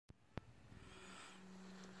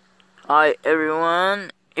Hi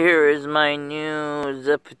everyone, here is my new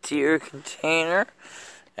zepitier container.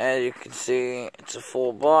 As you can see, it's a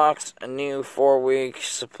full box, a new 4-week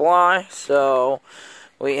supply. So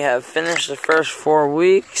we have finished the first 4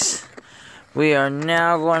 weeks. We are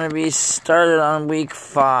now going to be started on week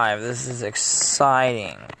 5. This is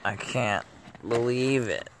exciting. I can't believe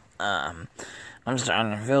it. I'm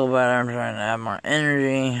starting to feel better. I'm starting to have more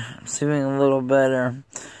energy. I'm sleeping a little better.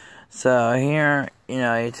 So here,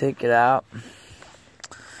 you take it out.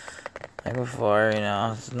 Like before,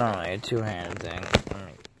 it's normally a two-handed thing. Let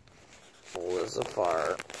me pull this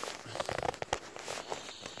apart.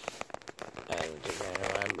 I didn't take it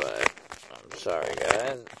into my butt. I'm sorry,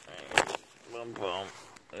 guys. Boom, boom.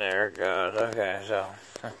 There it goes. Okay, so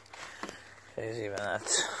even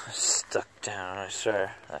that's stuck down, I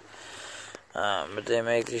swear. But they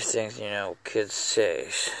make these things, kids say.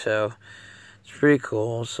 So it's pretty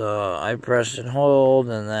cool. So I press and hold,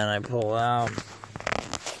 and then I pull out.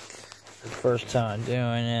 The first time I'm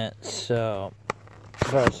doing it, so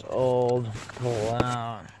press hold, pull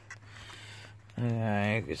out.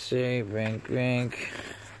 Okay, you can see, blink, blink.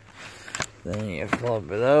 Then you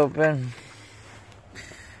flip it open,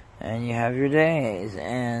 and you have your days.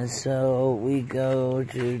 And so we go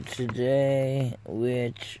to today,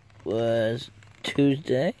 which was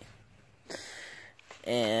Tuesday,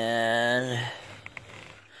 and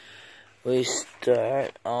we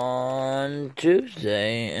start on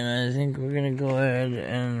Tuesday, and I think we're gonna go ahead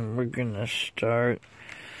and we're gonna start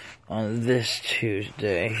on this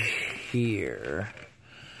Tuesday here.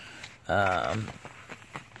 I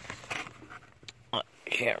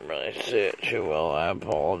can't really see it too well, I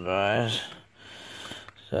apologize.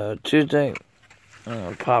 So Tuesday, I'm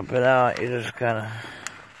gonna pop it out. You just gotta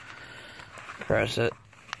press it,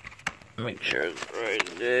 make sure it's the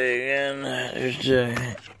right day again. There's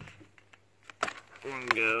day.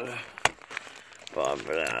 Go pop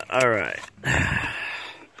it out. Alright.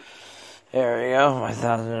 There we go, my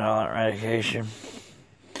 $1,000 medication.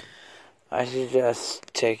 I suggest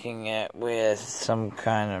taking it with some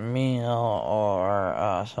kind of meal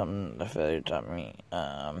or something to fill your tummy.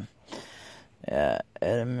 At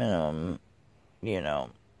a minimum,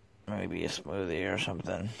 maybe a smoothie or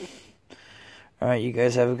something. Alright, you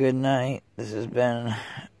guys have a good night. This has been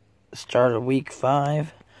the start of week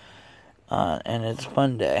 5. And it's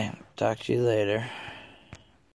Monday. Talk to you later.